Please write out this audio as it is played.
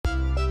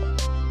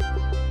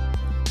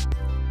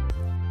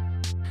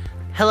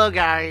Hello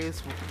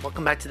guys,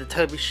 welcome back to the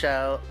Toby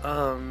Show.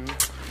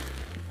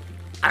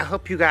 I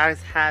hope you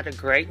guys had a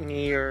great New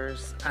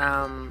Year's.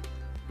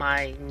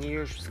 My New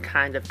Year's was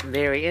kind of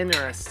very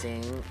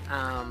interesting.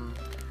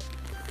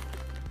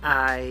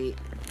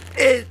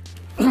 It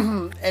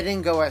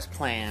didn't go as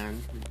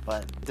planned,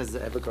 but does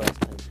it ever go as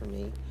planned for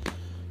me?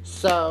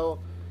 So,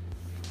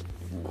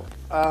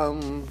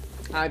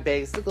 I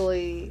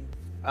basically,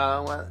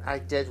 what I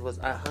did was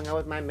I hung out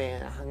with my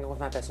man. I hung out with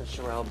my best friend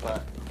Sherelle,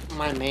 but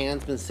my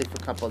man's been sick for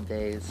a couple of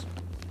days.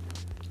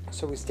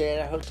 So we stayed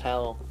at a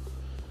hotel.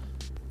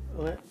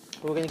 We're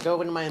gonna go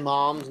into my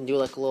mom's and do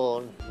like a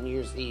little New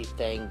Year's Eve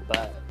thing,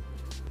 but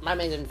my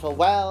man didn't feel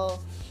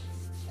well.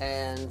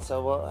 And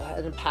so what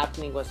ended up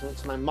happening was we went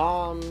to my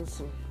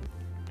mom's.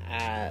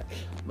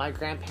 My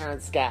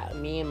grandparents got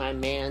me and my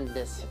man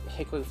this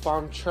Hickory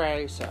Farm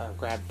tray, so I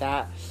grabbed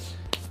that.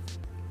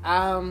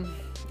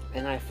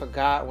 And I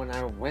forgot when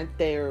I went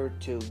there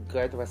to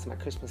get the rest of my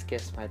Christmas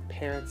gifts to my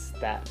parents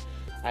that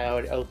I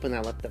already opened.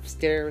 I left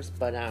upstairs,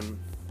 but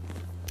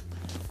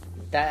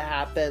that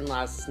happened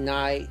last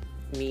night.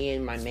 Me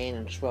and my man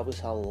and Shrubby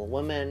saw Little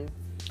Women.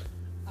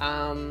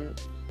 I'm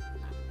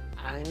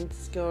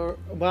scared.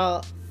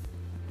 Well,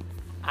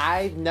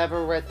 I've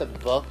never read the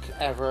book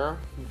ever,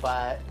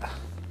 but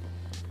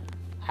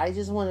I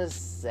just want to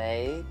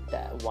say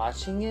that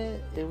watching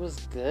it was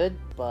good,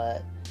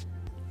 but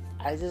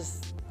I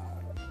just,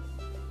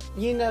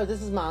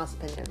 this is my honest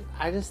opinion.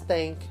 I just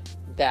think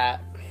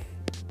that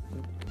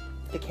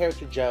the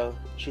character Jo,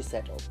 she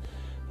settled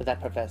with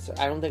that professor.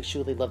 I don't think she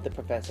really loved the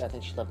professor. I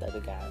think she loved the other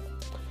guy.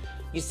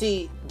 You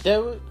see,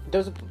 there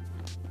was a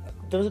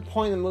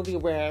point in the movie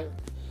where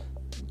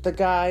the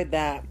guy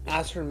that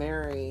asked her to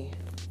marry,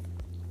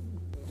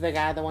 the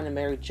guy that wanted to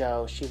marry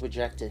Jo, she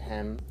rejected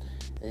him.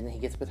 And he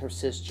gets with her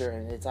sister,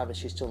 and it's obvious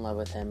she's still in love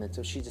with him. And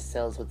so she just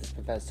sails with this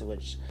professor,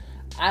 which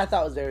I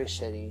thought was very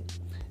shitty.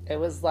 It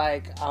was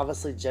like,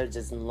 obviously Jo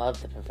doesn't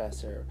love the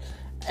professor.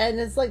 And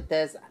it's like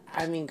this.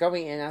 I mean,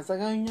 going in, I was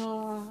like, oh, I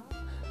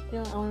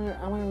want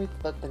to read the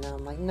book, but now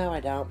I'm like, no, I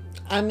don't.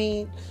 I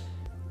mean,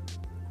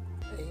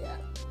 yeah,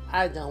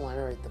 I don't want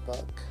to read the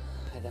book.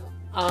 I don't.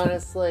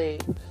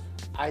 Honestly,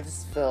 I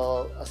just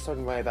feel a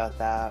certain way about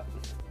that.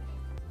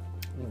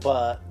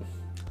 But,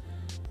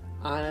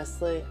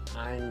 honestly,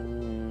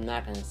 I'm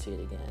not going to see it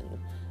again.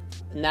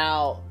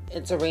 Now,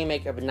 it's a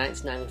remake of a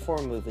 1994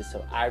 movie,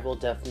 so I will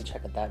definitely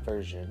check out that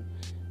version.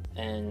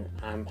 And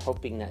I'm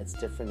hoping that it's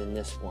different than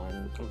this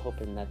one. I'm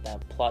hoping that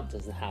plot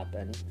doesn't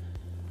happen.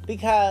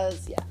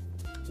 Because, yeah,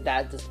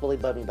 that just really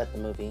bugged me about the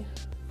movie.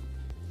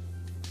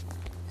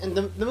 And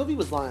the movie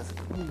was long. It's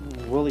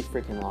really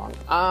freaking long.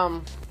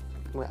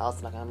 What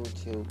else am I going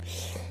to?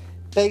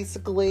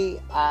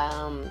 Basically,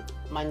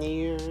 my New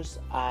Year's,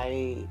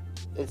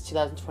 it's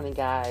 2020,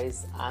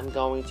 guys. I'm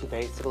going to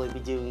basically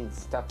be doing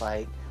stuff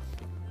like,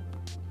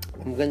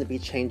 I'm going to be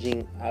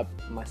changing up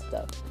my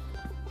stuff.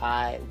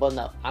 I'm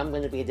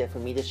going to be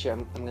different me this year.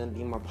 I'm going to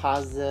be more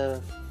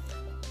positive.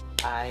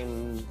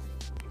 I'm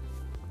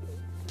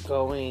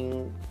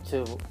going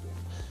to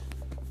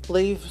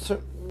leave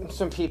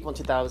some people in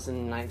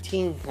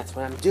 2019. That's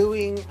what I'm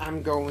doing.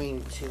 I'm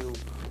going to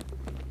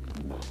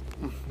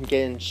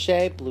get in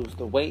shape, lose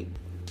the weight,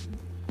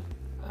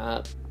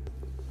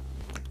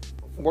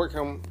 work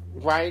on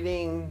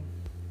writing,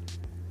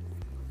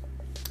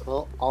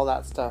 well, all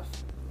that stuff,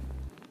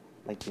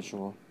 like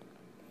usual.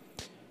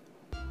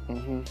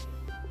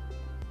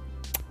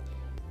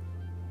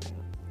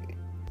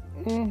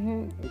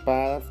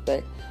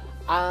 But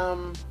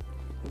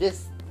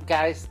that's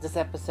this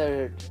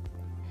episode,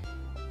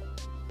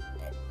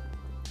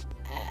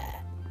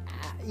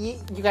 you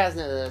guys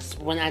know this.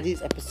 When I do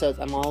these episodes,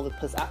 I'm all over the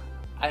place.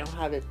 I don't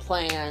have it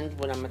planned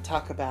what I'm gonna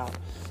talk about,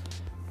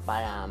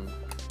 but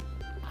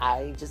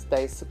I just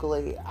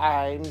basically,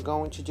 I'm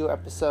going to do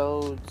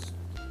episodes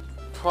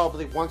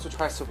probably once or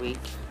twice a week,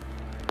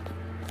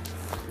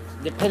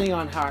 depending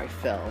on how I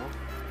feel.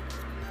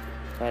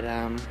 But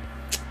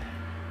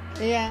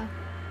yeah,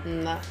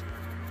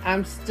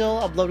 I'm still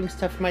uploading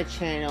stuff to my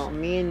channel.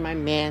 Me and my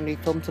man, we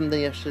filmed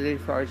something yesterday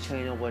for our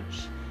channel,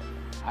 which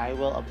I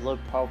will upload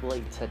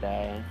probably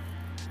today.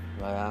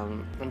 But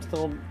I'm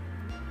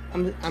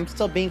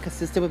still being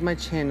consistent with my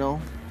channel.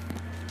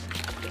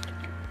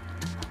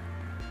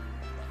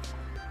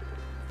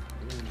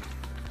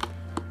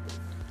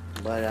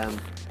 But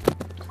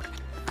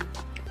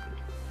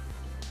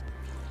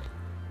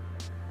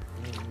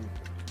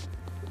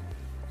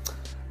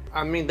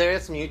I mean, there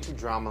is some YouTube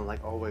drama,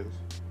 like always.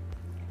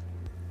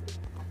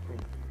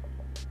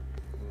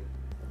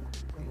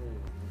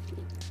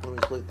 I'm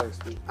really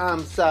thirsty.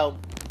 So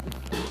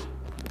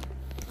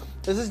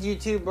this is these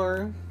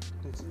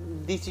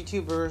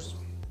YouTubers,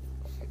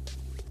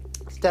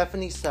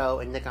 Stephanie So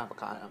and Nick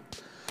Avocado.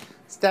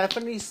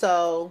 Stephanie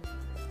So,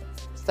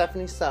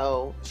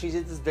 she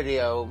did this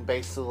video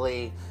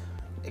basically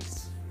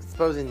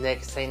exposing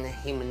Nick, saying that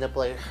he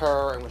manipulated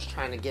her and was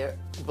trying to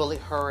bully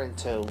her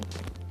into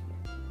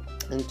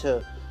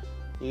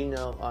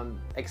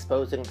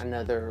exposing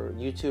another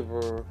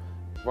YouTuber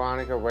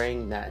Veronica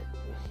ring that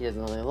he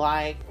doesn't really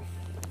like.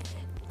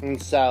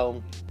 And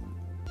so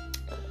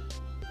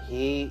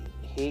he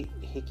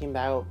came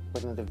out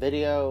with another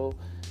video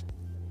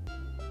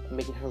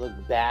making her look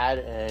bad,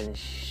 and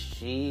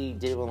she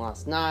did one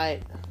last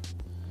night.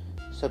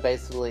 So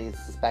basically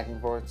it's this back and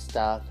forth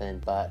stuff,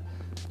 but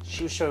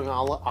she was showing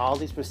all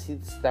these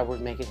receipts that were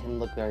making him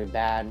look very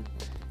bad.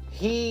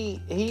 They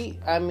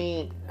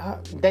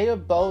are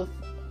both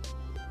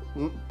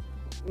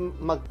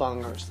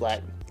mukbangers.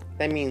 Like,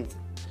 that means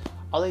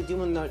all they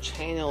do on their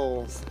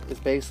channels is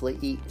basically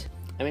eat.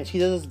 I mean, she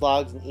does his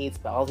vlogs and eats,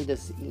 but all he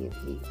does is eat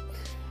and eat.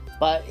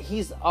 But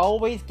he's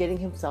always getting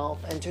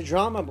himself into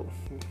drama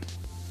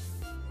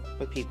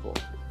with people.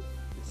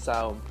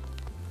 So,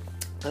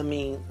 I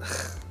mean,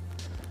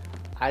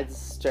 I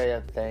just straight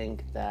up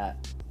think that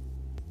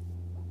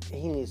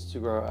he needs to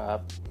grow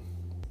up.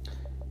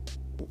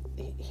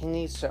 He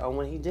needs to own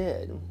what he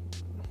did.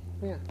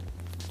 Yeah.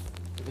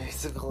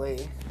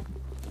 Basically,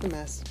 a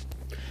mess.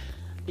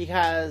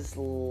 Because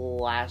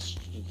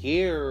last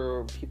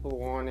year, people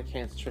wanted to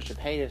cancel Trisha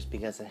Paytas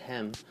because of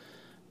him.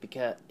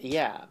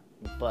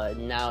 But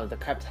now the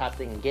crap's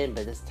happening again,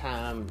 but this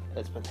time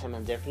it's with him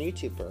and a different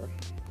YouTuber.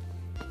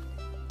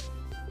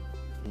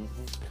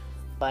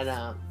 But,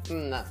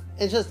 no,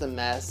 it's just a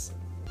mess.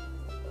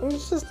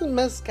 It's just a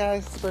mess,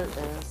 guys. That's what it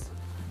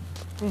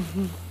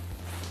is.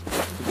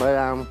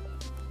 But,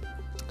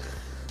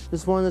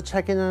 just wanted to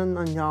check in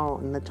on y'all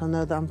and let y'all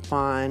know that I'm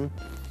fine.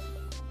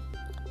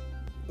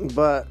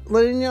 But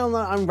letting y'all know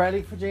I'm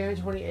ready for January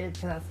 28th,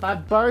 because that's my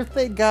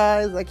birthday,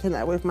 guys. I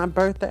cannot wait for my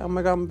birthday. Oh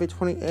my god, I'm gonna be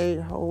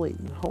 28.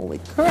 Holy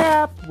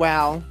crap!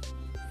 Wow.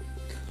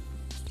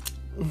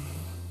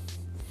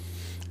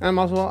 I'm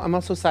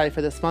also excited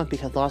for this month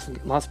because lots of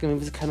good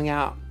movies are coming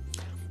out.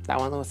 That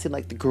one, let's see,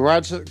 like The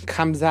Grudge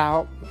comes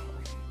out.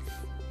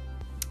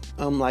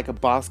 Like a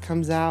Boss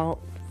comes out.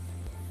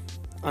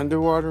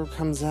 Underwater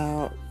comes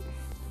out.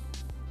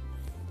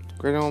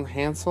 Great Old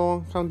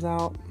Hansel comes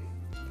out.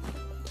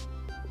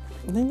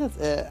 I think that's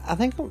it. I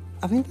think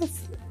that's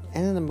the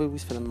end of the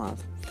movies for the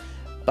month.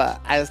 But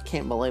I just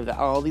can't believe that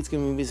all these good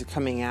movies are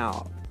coming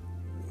out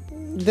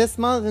this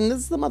month, and this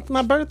is the month of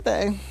my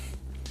birthday.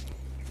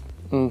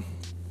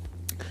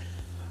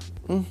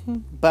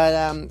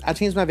 But I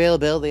changed my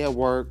availability at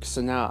work,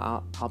 so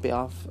now I'll be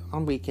off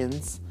on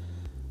weekends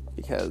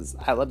because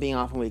I love being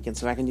off on weekends,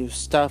 so I can do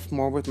stuff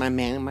more with my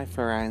man and my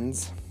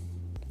friends.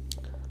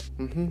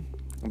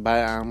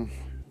 But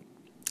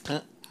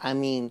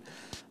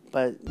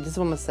but this is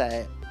what I'm gonna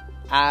say.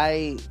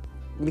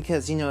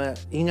 Because you know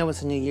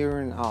it's a new year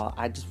and all,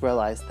 I just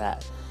realized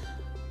that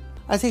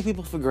I take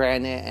people for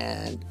granted,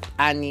 and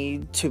I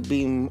need to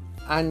be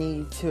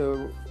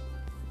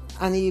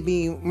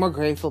more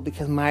grateful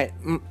because my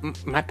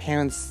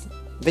parents,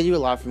 they do a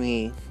lot for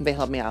me. They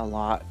help me out a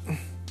lot.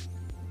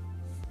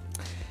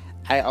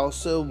 I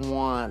also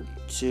want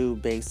to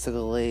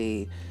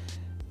basically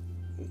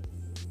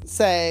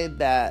say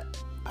that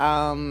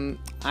I'm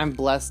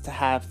blessed to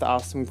have the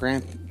awesome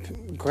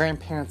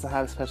grandparents I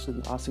have, especially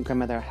the awesome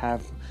grandmother I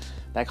have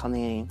back on the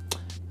Nanny,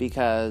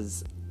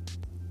 because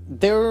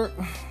they're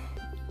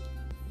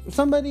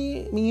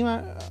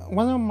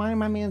one of my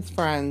man's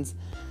friends.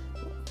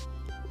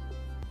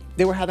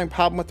 They were having a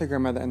problem with their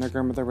grandmother, and their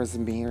grandmother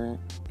wasn't being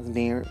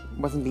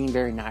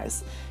very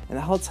nice. And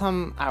the whole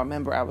time, I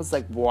remember I was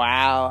like,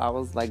 wow. I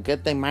was like,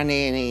 good thing my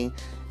nanny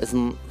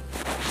isn't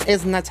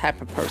that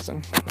type of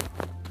person.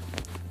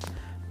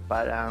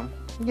 But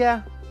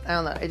yeah, I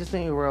don't know. It just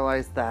made me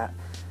realize that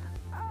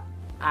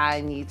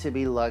I need to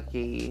be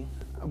lucky.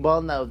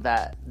 Well, no,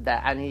 that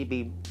I need to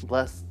be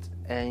blessed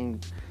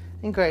and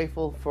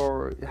grateful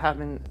for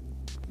having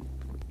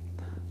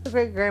the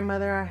great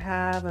grandmother I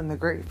have and the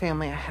great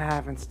family I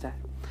have instead.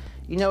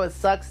 You know, it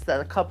sucks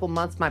that a couple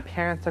months my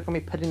parents are going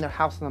to be putting their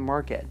house on the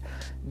market.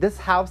 This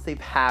house they've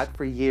had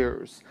for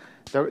years.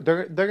 They're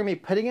going to be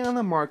putting it on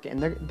the market,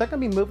 and they're going to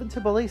be moving to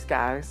Belize,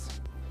 guys.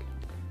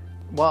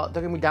 Well,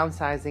 they're going to be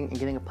downsizing and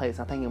getting a place,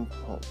 I think,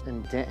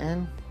 in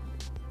Denton.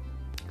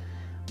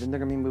 Then they're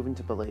going to be moving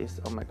to Belize.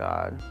 Oh my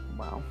god.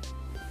 Wow.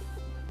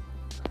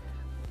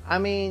 I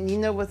mean, you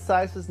know what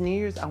size was New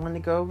Year's? I want to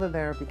go over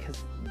there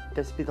because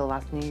this will be the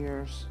last New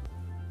Year's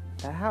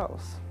at that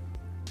house.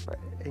 But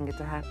it didn't get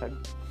to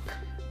happen.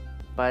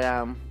 But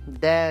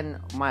then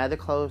my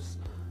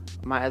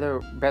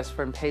other best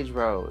friend Paige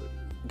Road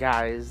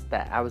guys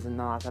that I was in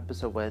the last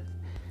episode with,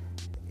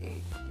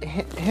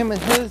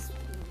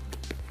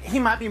 he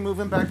might be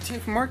moving back too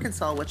from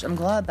Arkansas, which I'm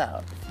glad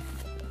about.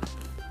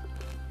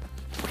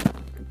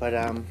 But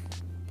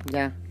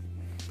yeah,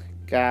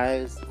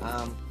 guys,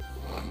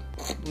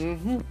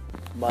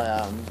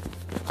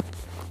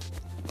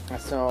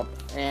 so,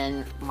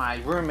 and my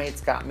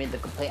roommates got me the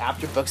complete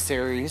Afterbook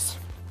series.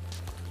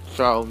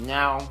 So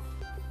now,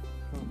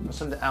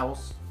 something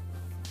else.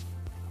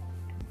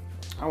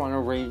 I want to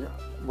read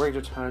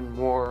a ton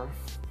more.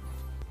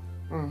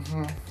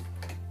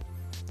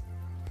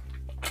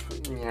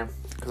 Yeah,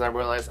 because I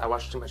realized I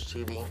watch too much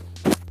TV.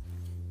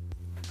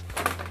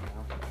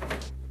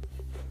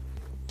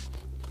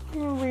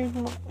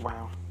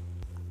 Wow.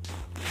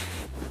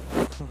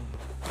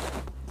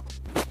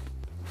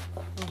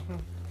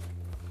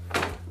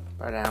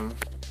 But I'm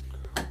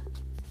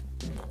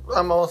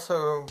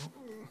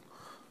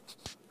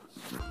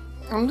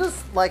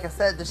just, like I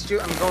said, this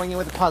year I'm going in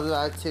with a positive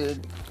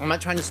attitude. I'm not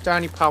trying to start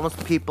any problems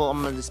with people.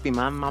 I'm gonna just be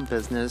minding my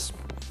business.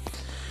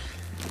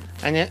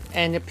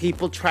 And if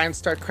people try and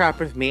start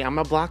crap with me, I'm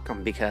gonna block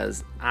them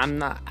because I'm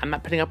not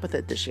putting up with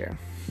it this year.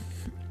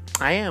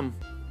 I am.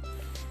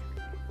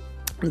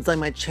 It's like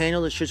my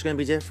channel this year's gonna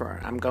be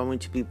different. I'm going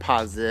to be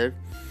positive.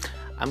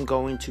 I'm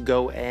going to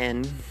go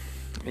in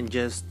and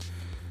just,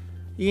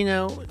 I'm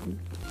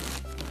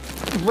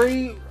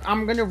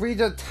gonna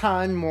read a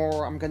ton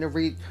more. There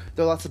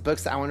are lots of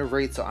books that I want to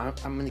read, so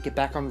I'm gonna get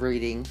back on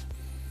reading.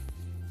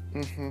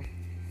 I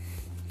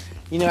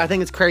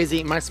think it's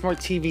crazy. My smart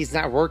TV's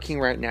not working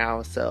right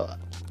now, so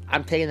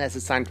I'm taking that as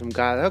a sign from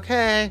God.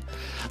 Okay,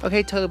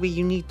 Toby,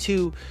 you need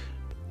to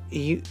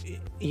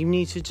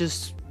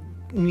just,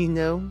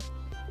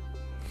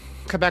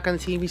 come back on the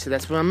TV. So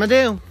that's what I'm gonna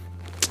do.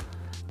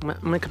 I'm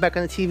gonna come back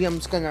on the TV. I'm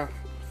just gonna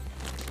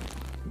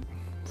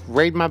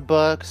read my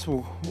books,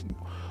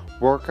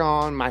 work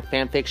on my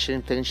fan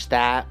fiction, finish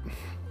that.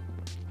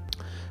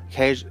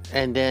 Okay,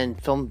 and then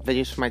film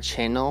videos for my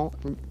channel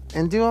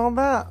and do all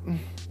that.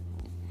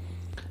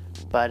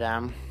 But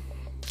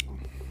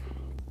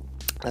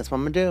that's what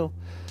I'm gonna do,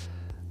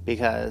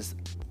 because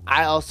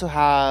I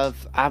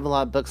have a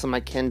lot of books on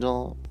my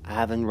Kindle I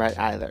haven't read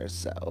either,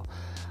 so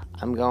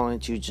I'm going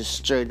to just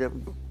straight up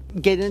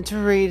get back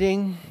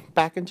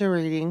into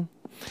reading,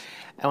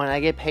 and when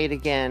I get paid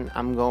again,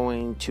 I'm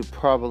going to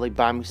probably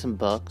buy me some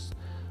books,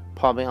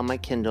 probably on my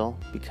Kindle,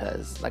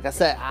 because like I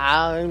said,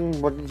 I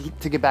want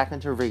to get back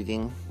into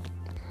reading.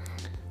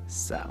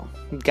 So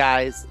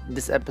guys,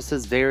 this episode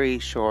is very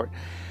short.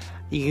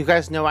 You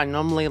guys know I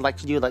normally like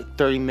to do like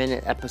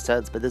 30-minute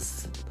episodes, but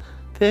this is a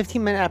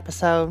 15-minute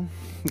episode,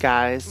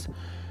 guys.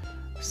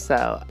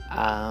 So,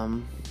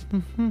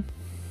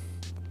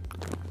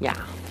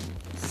 yeah.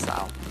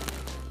 So.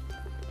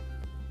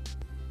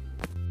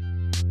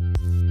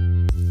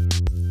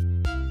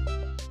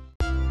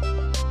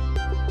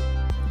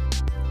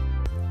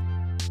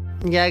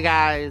 Yeah,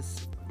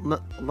 guys.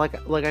 Like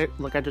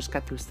I just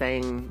got through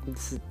saying,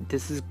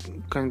 this is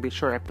going to be a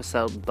short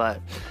episode,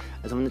 but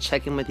I just want to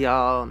check in with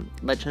y'all,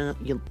 let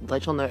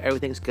y'all know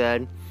everything's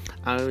good.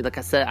 Like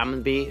I said,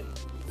 I'm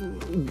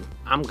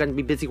gonna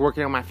be busy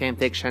working on my fan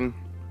fiction,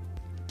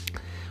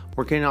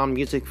 working on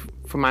music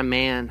for my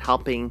man,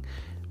 helping,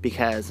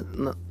 because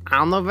I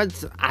don't know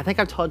if I think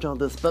I've told y'all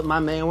this, but my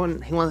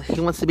man he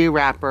wants to be a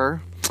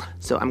rapper.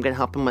 So I'm going to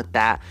help him with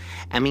that.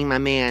 Me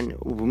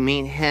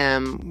and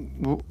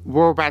him,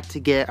 we're about to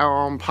get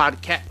our own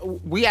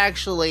podcast. We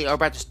actually are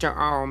about to start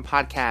our own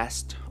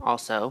podcast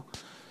also.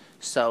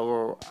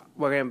 So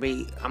I'm going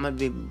to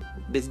be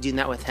busy doing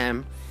that with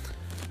him.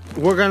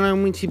 We're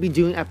going to be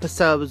doing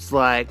episodes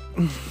like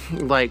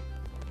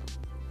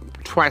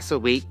twice a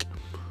week,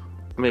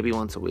 maybe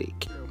once a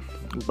week.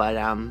 But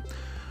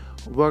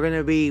we're going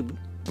to be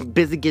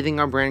busy getting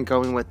our brand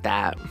going with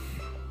that.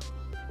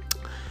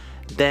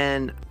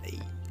 Then,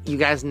 you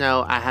guys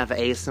know I have an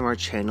ASMR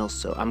channel,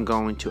 so I'm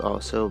going to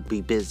also be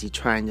busy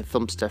trying to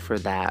film stuff for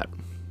that.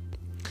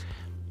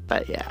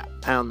 But yeah,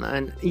 I don't know.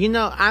 And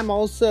I'm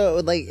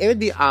also, like, it would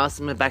be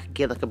awesome if I could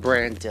get like a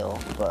brand deal,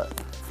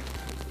 but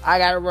I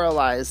gotta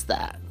realize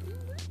that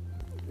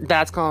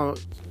that's gonna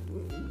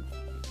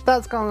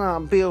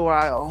be a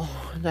while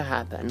to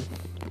happen.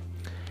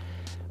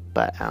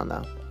 But I don't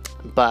know.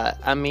 But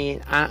I'm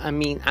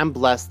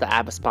blessed that I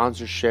have a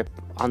sponsorship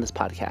on this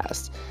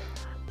podcast.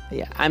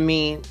 Yeah,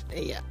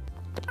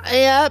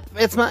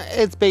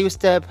 it's baby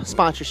step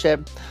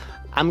sponsorship.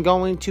 I'm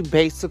going to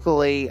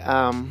basically,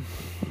 what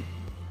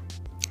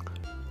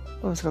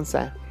was I going to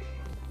say?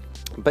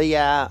 But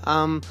yeah,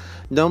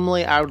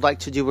 normally I would like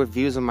to do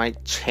reviews on my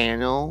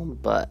channel,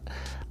 but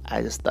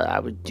I just thought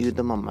I would do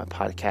them on my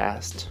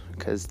podcast,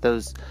 because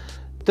those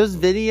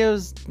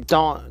videos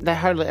they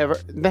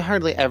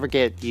hardly ever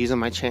get views on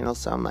my channel,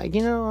 so I'm like,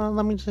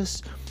 let me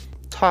just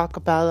talk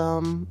about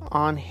them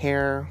on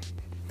here.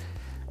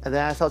 And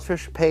then I saw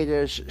Trisha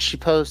Paytas, she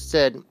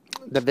posted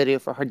the video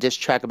for her diss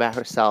track about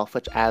herself,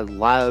 which I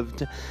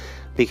loved,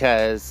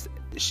 because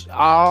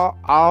all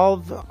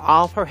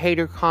of her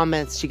hater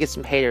comments, she gets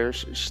some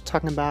haters, she's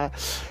talking about,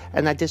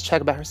 and that diss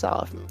track about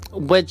herself,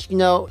 which,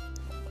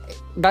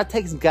 that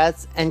takes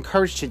guts and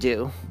courage to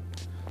do.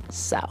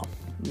 So,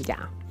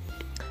 yeah.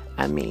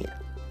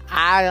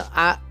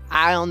 I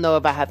don't know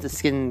if I have the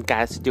skin,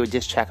 guys, to do a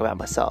diss track about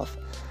myself.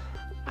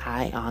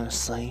 I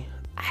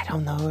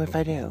don't know if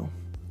I do.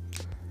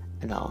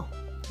 And all,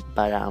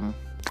 but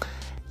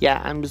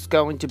yeah, I'm just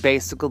going to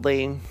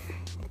basically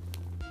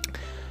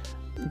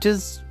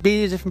just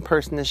be a different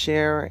person this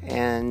year,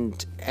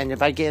 and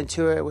if I get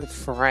into it with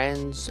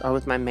friends or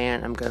with my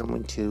man, I'm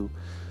going to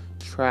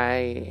try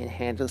and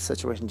handle the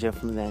situation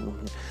differently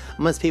than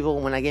most people.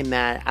 When I get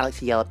mad, I like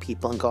to yell at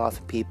people and go off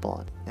at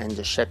people and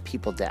just shut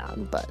people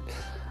down, but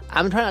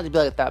I'm trying not to be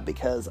like that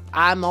because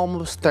I'm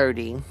almost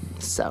 30,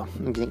 so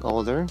I'm getting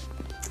older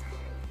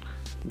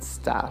and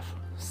stuff.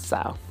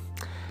 So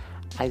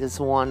I just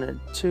wanted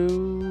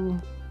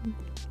to,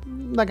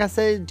 like I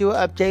said, do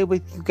an update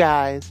with you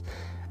guys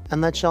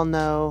and let y'all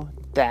know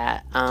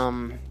that,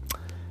 that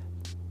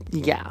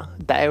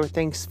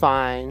everything's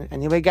fine.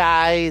 Anyway,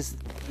 guys,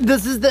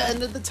 this is the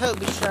end of the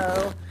Toby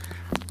Show.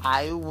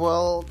 I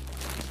will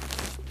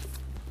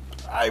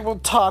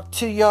talk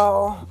to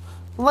y'all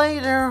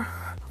later.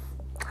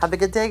 Have a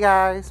good day,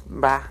 guys.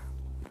 Bye.